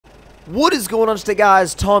What is going on today,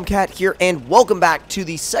 guys? Tomcat here, and welcome back to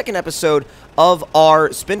the second episode of our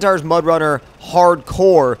SpinTires Mud Runner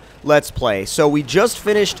Hardcore Let's Play. So we just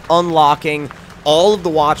finished unlocking all of the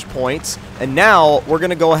watch points, and now we're going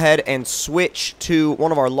to go ahead and switch to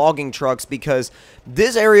one of our logging trucks because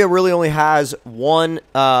this area really only has one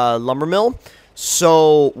lumber mill.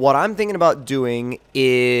 So what I'm thinking about doing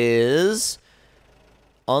is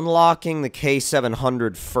unlocking the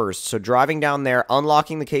K700 first. So driving down there,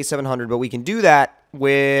 unlocking the K700, but we can do that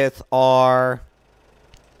with our,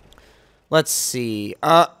 let's see,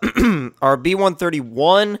 our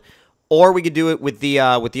B131, or we could do it with the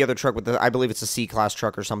other truck, with the, I believe it's a C-class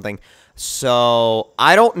truck or something. So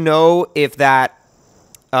I don't know if that,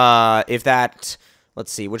 let's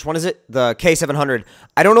see, which one is it? The K700.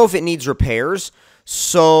 I don't know if it needs repairs.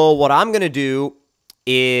 So what I'm going to do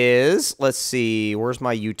is, let's see, where's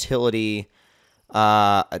my utility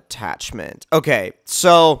attachment? Okay,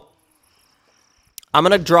 so I'm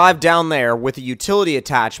going to drive down there with a utility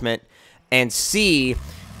attachment and see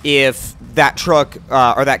if that truck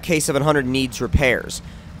or that K700 needs repairs.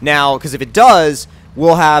 Now, because if it does,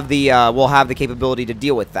 we'll have the capability to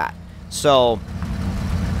deal with that. So,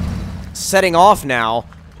 setting off now,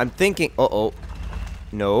 I'm thinking,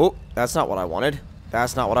 no, that's not what I wanted.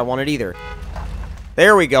 That's not what I wanted either.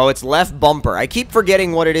 There we go, it's left bumper. I keep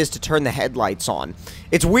forgetting what it is to turn the headlights on.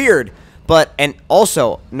 It's weird, but, and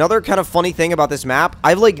also, another kind of funny thing about this map,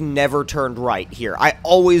 I've, like, never turned right here. I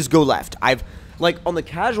always go left. Like, on the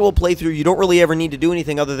casual playthrough, you don't really ever need to do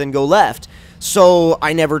anything other than go left. So,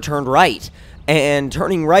 I never turned right. And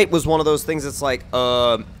turning right was one of those things that's like,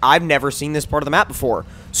 I've never seen this part of the map before.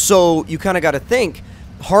 So, you kind of got to think,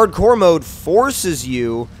 hardcore mode forces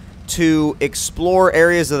you to explore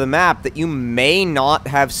areas of the map that you may not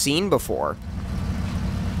have seen before.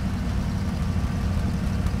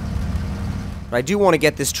 But I do want to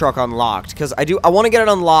get this truck unlocked, because I want to get it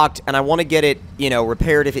unlocked, and I want to get it, you know,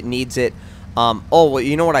 repaired if it needs it. Oh, well,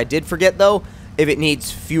 you know what I did forget, though? If it needs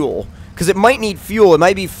fuel. Because it might need fuel. It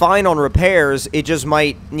might be fine on repairs. It just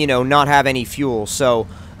might, you know, not have any fuel. So,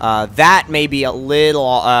 that may be a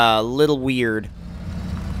little weird.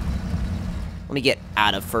 Let me get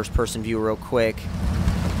out of first-person view real quick.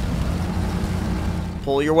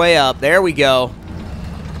 Pull your way up. There we go.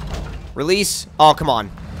 Release. Oh, come on.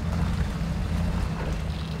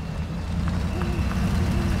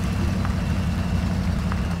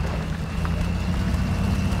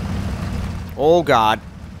 Oh, God.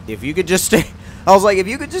 If you could just stay... I was like, if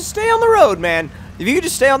you could just stay on the road, man. If you could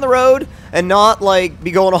just stay on the road and not, like,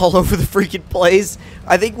 be going all over the freaking place,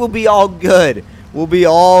 I think we'll be all good. We'll be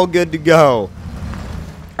all good to go.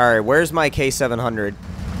 Alright, where's my K700?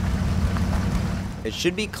 It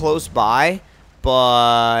should be close by,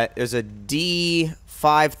 but there's a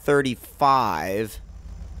D535,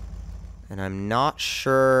 and I'm not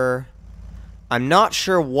sure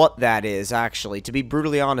what that is, actually. To be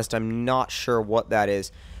brutally honest, I'm not sure what that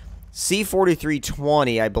is.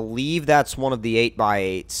 C4320, I believe that's one of the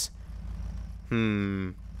 8x8s.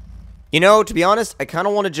 You know, to be honest, I kind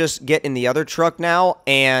of want to just get in the other truck now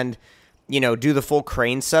and, you know, do the full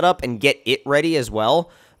crane setup and get it ready as well.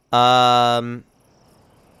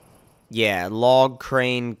 Yeah, log,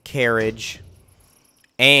 crane, carriage,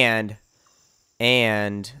 and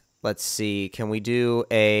let's see, can we do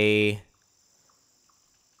a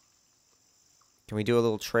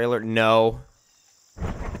little trailer? No.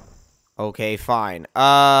 Okay, fine.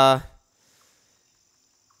 Log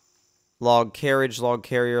carriage, log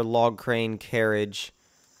carrier, log crane, carriage.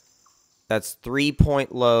 That's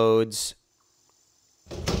 3-point loads.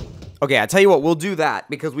 Okay, I tell you what, we'll do that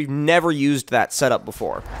because we've never used that setup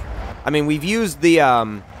before. I mean, we've used the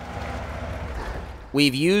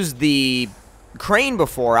crane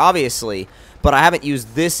before, obviously, but I haven't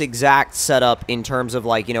used this exact setup in terms of,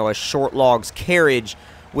 like, you know, a short logs carriage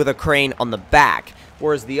with a crane on the back,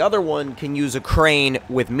 whereas the other one can use a crane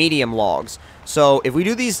with medium logs. So if we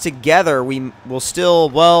do these together, we will still,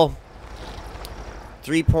 well,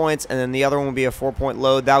 3 points, and then the other one would be a 4-point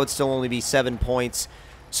load. That would still only be 7 points.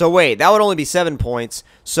 So wait, that would only be 7 points.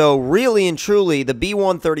 So really and truly, the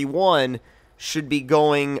B131 should be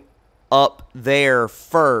going up there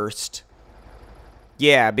first.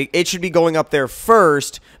 Yeah, it should be going up there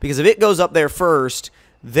first, because if it goes up there first,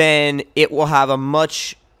 then it will have a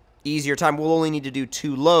much easier time. We'll only need to do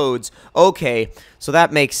 2 loads. Okay, so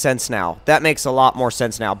that makes sense now. That makes a lot more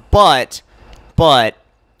sense now. But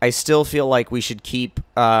I still feel like we should keep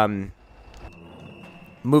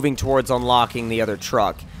moving towards unlocking the other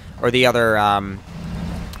truck, or the other,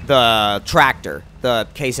 the tractor, the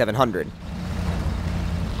K700.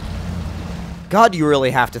 God, you really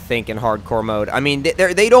have to think in hardcore mode. I mean,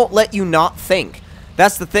 they don't let you not think.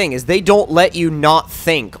 That's the thing, is they don't let you not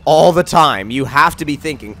think all the time. You have to be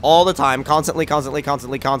thinking all the time, constantly.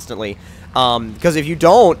 Because if you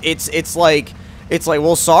don't, it's like,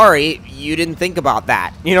 well, sorry, you didn't think about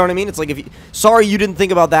that. You know what I mean? It's like, sorry, you didn't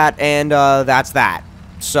think about that, and that's that.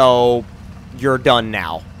 So, you're done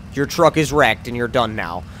now. Your truck is wrecked, and you're done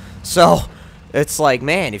now. So, it's like,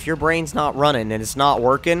 man, if your brain's not running and it's not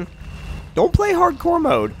working, don't play hardcore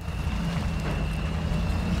mode.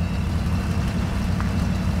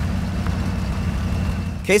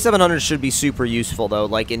 K700 should be super useful, though,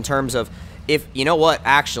 like, in terms of, if, you know what,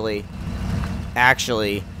 actually,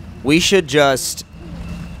 we should just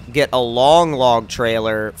get a long log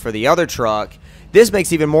trailer for the other truck. This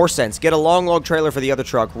makes even more sense. Get a long log trailer for the other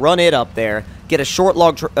truck, run it up there, get a short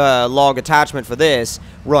log attachment for this,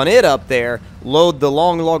 run it up there, load the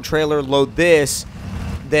long log trailer, load this,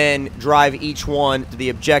 then drive each one to the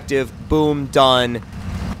objective, boom, done,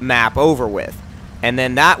 map over with. And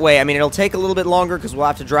then that way, I mean, it'll take a little bit longer because we'll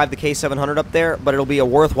have to drive the K700 up there, but it'll be a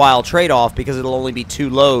worthwhile trade-off because it'll only be 2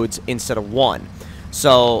 loads instead of 1.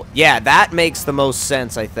 So, yeah, that makes the most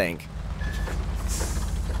sense, I think.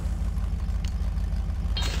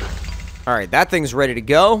 Alright, that thing's ready to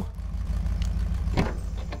go.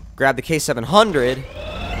 Grab the K700.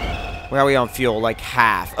 Where are we on fuel? Like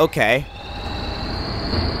half. Okay.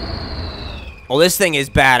 Well, this thing is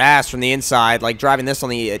badass from the inside. Like, driving this on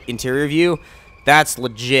the interior view, that's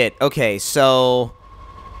legit. Okay, so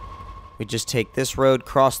we just take this road,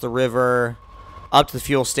 cross the river, up to the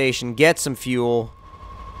fuel station, get some fuel.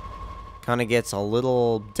 Kind of gets a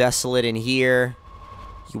little desolate in here.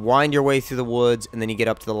 You wind your way through the woods, and then you get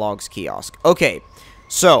up to the logs kiosk. Okay,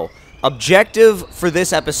 so objective for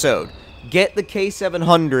this episode: get the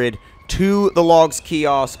K700 to the logs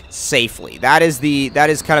kiosk safely. That is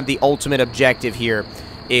kind of the ultimate objective here.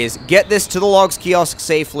 Is get this to the logs kiosk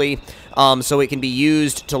safely, so it can be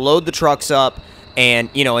used to load the trucks up, and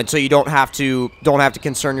and so you don't have to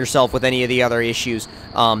concern yourself with any of the other issues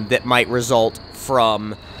that might result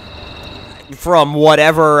from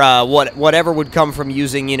whatever whatever would come from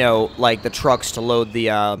using like the trucks to load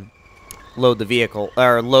the vehicle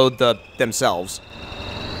or load themselves.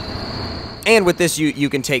 And with this, you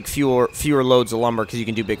can take fewer loads of lumber because you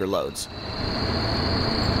can do bigger loads.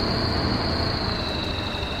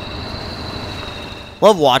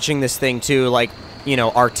 Love watching this thing too, like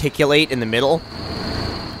articulate in the middle.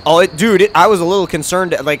 Oh, dude, I was a little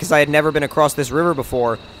concerned, like, because I had never been across this river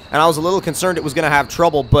before. And I was a little concerned it was going to have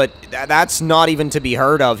trouble, but that's not even to be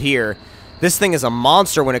heard of here. This thing is a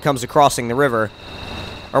monster when it comes to crossing the river.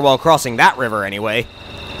 Or, well, crossing that river, anyway.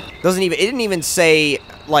 It didn't even say,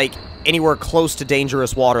 like, anywhere close to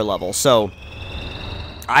dangerous water level. So,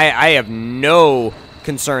 I have no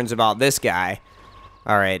concerns about this guy.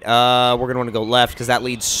 Alright, we're going to want to go left, because that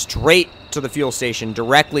leads straight to the fuel station,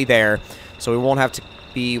 directly there. So we won't have to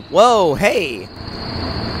be... Whoa, hey!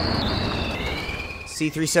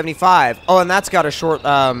 C375. Oh, and that's got a short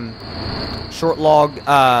log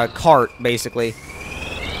cart, basically.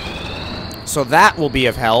 So that will be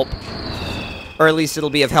of help. Or at least it'll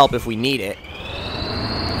be of help if we need it.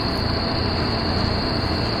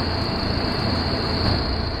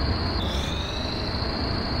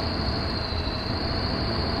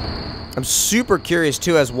 I'm super curious,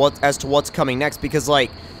 too, as to what's coming next, because, like,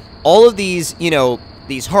 all of these,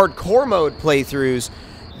 these hardcore mode playthroughs...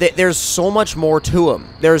 There's so much more to them.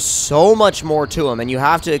 There's so much more to them, and you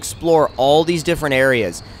have to explore all these different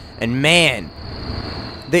areas. And man,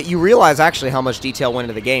 that you realize actually how much detail went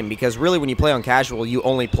into the game, because really when you play on casual, you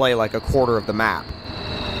only play like a quarter of the map.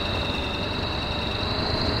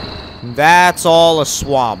 That's all a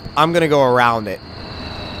swamp. I'm gonna go around it.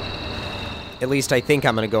 At least I think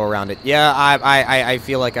I'm gonna go around it. Yeah, I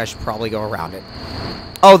feel like I should probably go around it.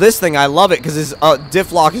 Oh, this thing, I love it because his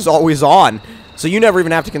diff lock is always on. So you never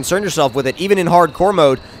even have to concern yourself with it. Even in hardcore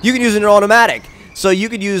mode, you can use it in automatic. So you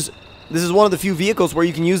could use... This is one of the few vehicles where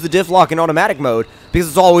you can use the diff lock in automatic mode because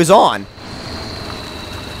it's always on.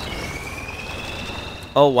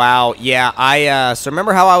 Oh, wow. Yeah, so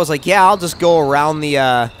remember how I was like, yeah, I'll just go around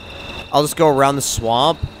the,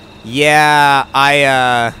 swamp? Yeah,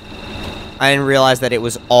 I didn't realize that it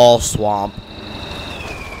was all swamp.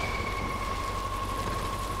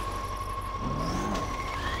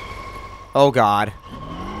 Oh, God.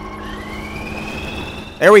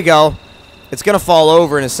 There we go. It's gonna fall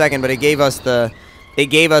over in a second, but it gave us the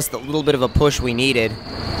little bit of a push we needed.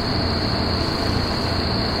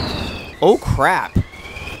 Oh, crap.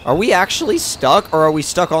 Are we actually stuck, or are we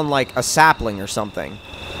stuck on, like, a sapling or something?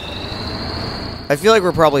 I feel like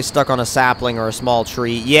we're probably stuck on a sapling or a small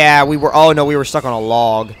tree. Yeah, we were. Oh, no, we were stuck on a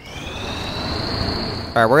log.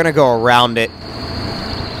 Alright, we're gonna go around it.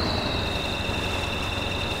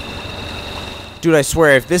 Dude, I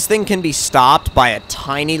swear, if this thing can be stopped by a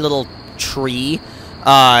tiny little tree,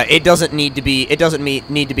 it doesn't need to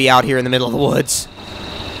be out here in the middle of the woods.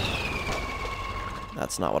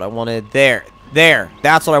 That's not what I wanted. There.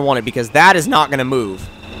 That's what I wanted, because that is not gonna move.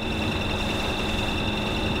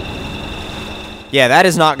 Yeah, that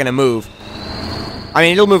is not gonna move. I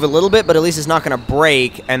mean, it'll move a little bit, but at least it's not gonna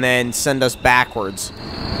break and then send us backwards.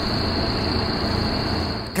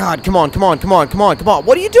 God, come on.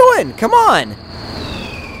 What are you doing? Come on.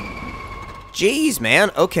 Jeez,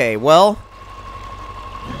 man. Okay, well.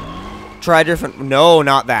 Try different. No,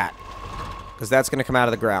 not that. Because that's gonna come out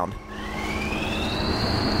of the ground.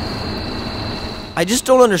 I just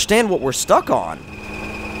don't understand what we're stuck on.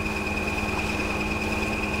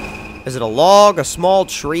 Is it a log, a small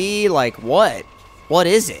tree? Like, what? What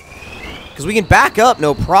is it? Because we can back up,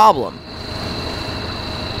 no problem.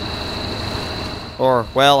 Or,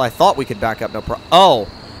 well, I thought we could back up, no problem. Oh,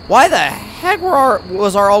 why the heck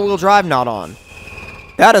was our all-wheel drive not on?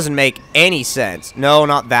 That doesn't make any sense. No,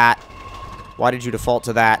 not that. Why did you default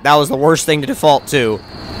to that? That was the worst thing to default to.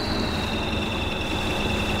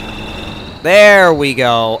 There we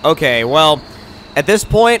go. Okay, well, at this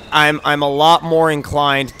point, I'm a lot more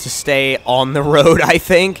inclined to stay on the road, I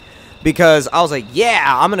think, because I was like, yeah,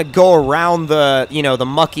 I'm gonna go around the, you know, the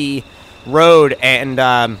mucky road and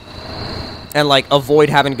like avoid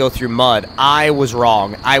having to go through mud. I was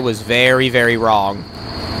wrong. I was very, very wrong.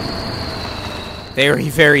 Very,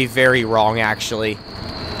 very, very wrong, actually.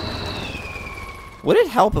 Would it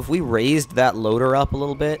help if we raised that loader up a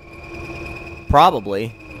little bit?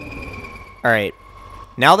 Probably. Alright.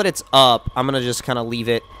 Now that it's up, I'm going to just kind of leave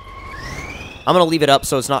it. I'm going to leave it up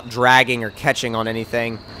so it's not dragging or catching on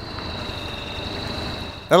anything.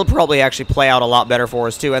 That'll probably actually play out a lot better for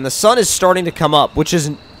us, too. And the sun is starting to come up, which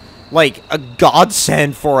is, like, a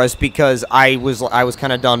godsend for us because I was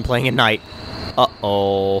kind of done playing at night.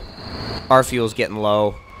 Uh-oh. Our fuel's getting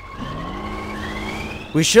low.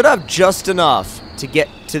 We should have just enough to get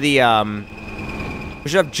to the, we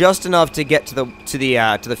should have just enough to get to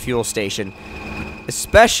the fuel station.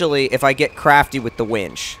 Especially if I get crafty with the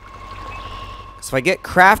winch. So if I get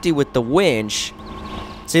crafty with the winch...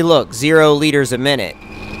 See, look, 0 liters a minute.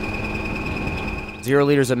 0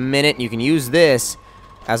 liters a minute. You can use this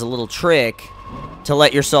as a little trick to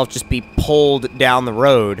let yourself just be pulled down the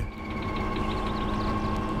road.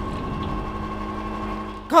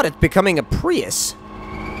 God, it's becoming a Prius.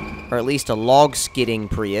 Or at least a log skidding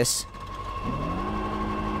Prius.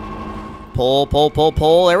 Pull, pull, pull,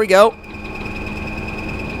 pull. There we go.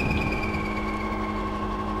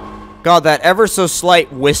 God, that ever so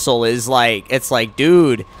slight whistle is like, it's like,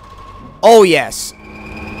 dude. Oh, yes.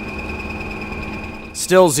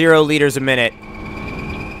 Still 0 liters a minute.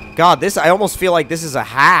 God, this, I almost feel like this is a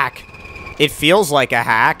hack. It feels like a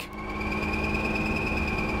hack.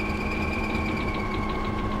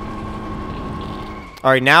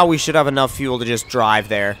 Alright, now we should have enough fuel to just drive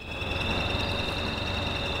there.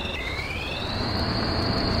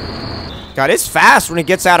 God, it's fast when it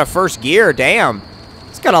gets out of first gear, damn.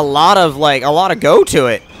 It's got a lot of go to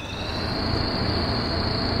it.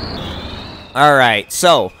 Alright,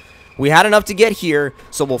 so we had enough to get here,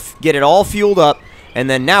 so we'll get it all fueled up, and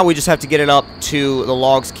then now we just have to get it up to the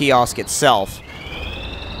logs kiosk itself.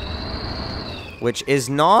 Which is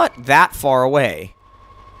not that far away.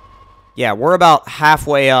 Yeah, we're about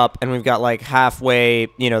halfway up, and we've got like halfway,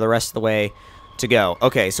 you know, the rest of the way to go.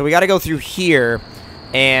 Okay, so we got to go through here,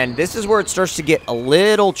 and this is where it starts to get a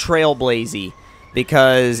little trailblazy.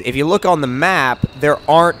 Because if you look on the map, there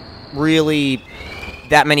aren't really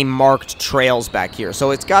that many marked trails back here.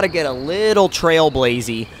 So it's got to get a little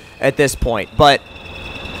trailblazy at this point. But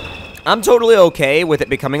I'm totally okay with it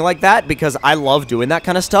becoming like that because I love doing that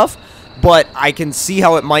kind of stuff. But I can see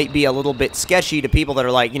how it might be a little bit sketchy to people that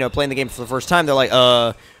are like, you know, playing the game for the first time. They're like,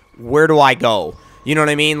 where do I go? You know what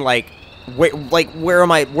I mean? Like where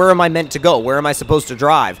am I meant to go? Where am I supposed to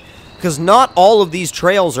drive? Because not all of these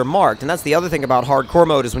trails are marked, and that's the other thing about hardcore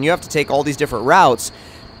mode is when you have to take all these different routes,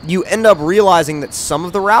 you end up realizing that some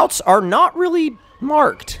of the routes are not really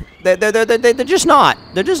marked. They're just not.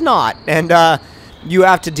 They're just not, and you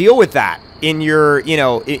have to deal with that in your, you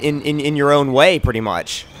know, in your own way, pretty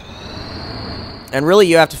much. And really,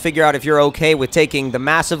 you have to figure out if you're okay with taking the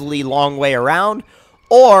massively long way around,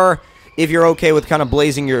 or if you're okay with kind of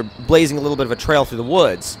blazing a little bit of a trail through the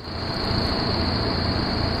woods.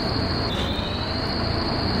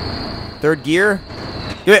 Third gear.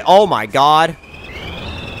 Oh my god.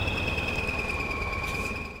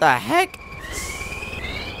 the heck?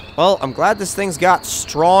 Well, I'm glad this thing's got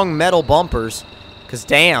strong metal bumpers. Because,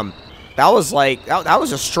 damn, that was like, that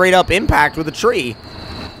was a straight up impact with a tree.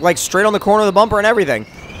 Like, straight on the corner of the bumper and everything.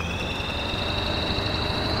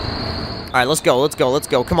 Alright, let's go, let's go, let's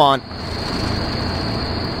go. Come on.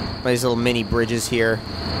 These little mini bridges here.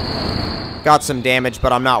 Got some damage,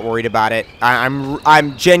 but I'm not worried about it.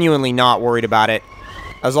 I'm genuinely not worried about it.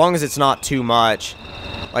 As long as it's not too much.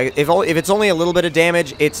 Like, if it's only a little bit of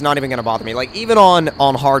damage, it's not even going to bother me. Like, even on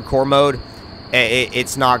hardcore mode,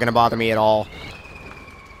 it's not going to bother me at all.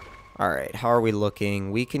 Alright, how are we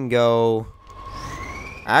looking? We can go...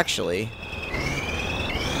 Actually...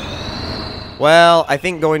 Well, I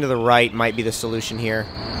think going to the right might be the solution here.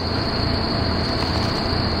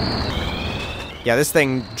 Yeah, this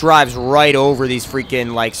thing drives right over these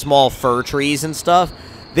freaking, like, small fir trees and stuff.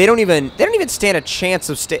 They don't even stand a chance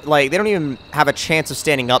of they don't even have a chance of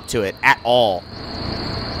standing up to it at all.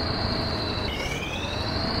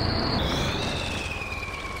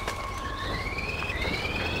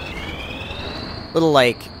 Little,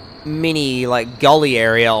 like, mini, like, gully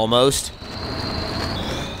area almost.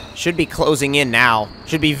 Should be closing in now.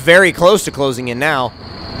 Should be very close to closing in now.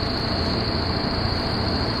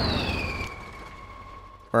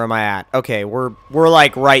 Where am I at? Okay, we're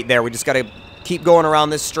like right there. We just gotta keep going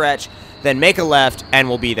around this stretch, then make a left, and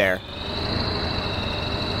we'll be there.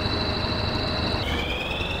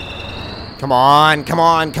 Come on, come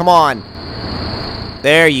on, come on.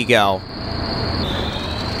 There you go.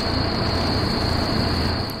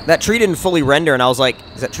 That tree didn't fully render, and I was like,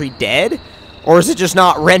 is that tree dead? Or is it just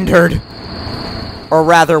not rendered? Or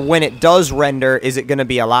rather, when it does render, is it going to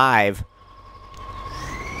be alive?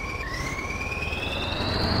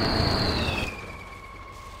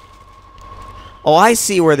 Oh, I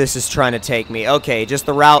see where this is trying to take me. Okay, just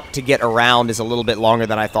the route to get around is a little bit longer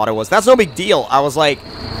than I thought it was. That's no big deal. I was like...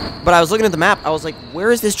 But I was looking at the map. I was like,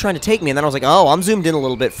 where is this trying to take me? And then I was like, oh, I'm zoomed in a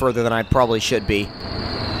little bit further than I probably should be.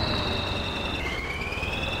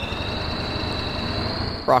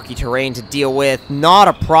 Rocky terrain to deal with. Not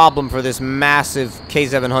a problem for this massive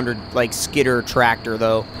K700, like, skidder tractor,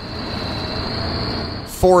 though.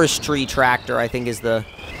 Forestry tractor, I think, is the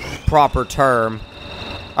proper term.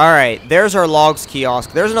 Alright, there's our logs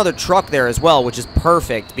kiosk. There's another truck there as well, which is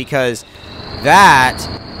perfect, because that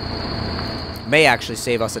may actually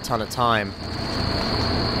save us a ton of time.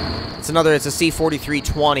 It's a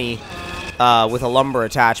C4320 with a lumber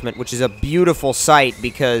attachment, which is a beautiful sight,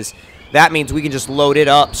 because... that means we can just load it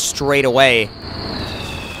up straight away.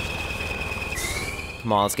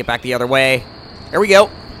 Come on, let's get back the other way. There we go.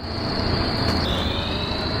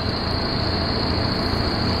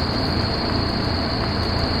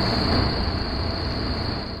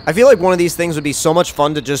 I feel like one of these things would be so much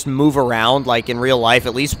fun to just move around, like, in real life,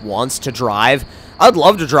 at least once to drive. I'd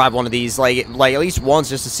love to drive one of these, like at least once,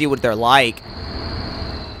 just to see what they're like.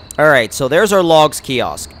 Alright, so there's our logs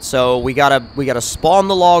kiosk. So we gotta spawn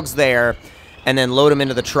the logs there, and then load them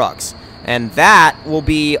into the trucks. And that will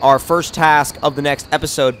be our first task of the next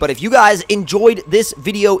episode. But if you guys enjoyed this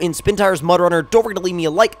video in SpinTires Mud Runner, don't forget to leave me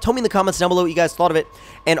a like. Tell me in the comments down below what you guys thought of it.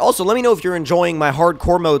 And also, let me know if you're enjoying my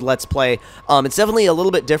hardcore mode Let's Play. It's definitely a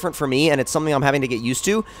little bit different for me, and it's something I'm having to get used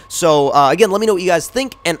to. So, again, let me know what you guys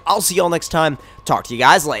think, and I'll see y'all next time. Talk to you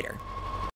guys later.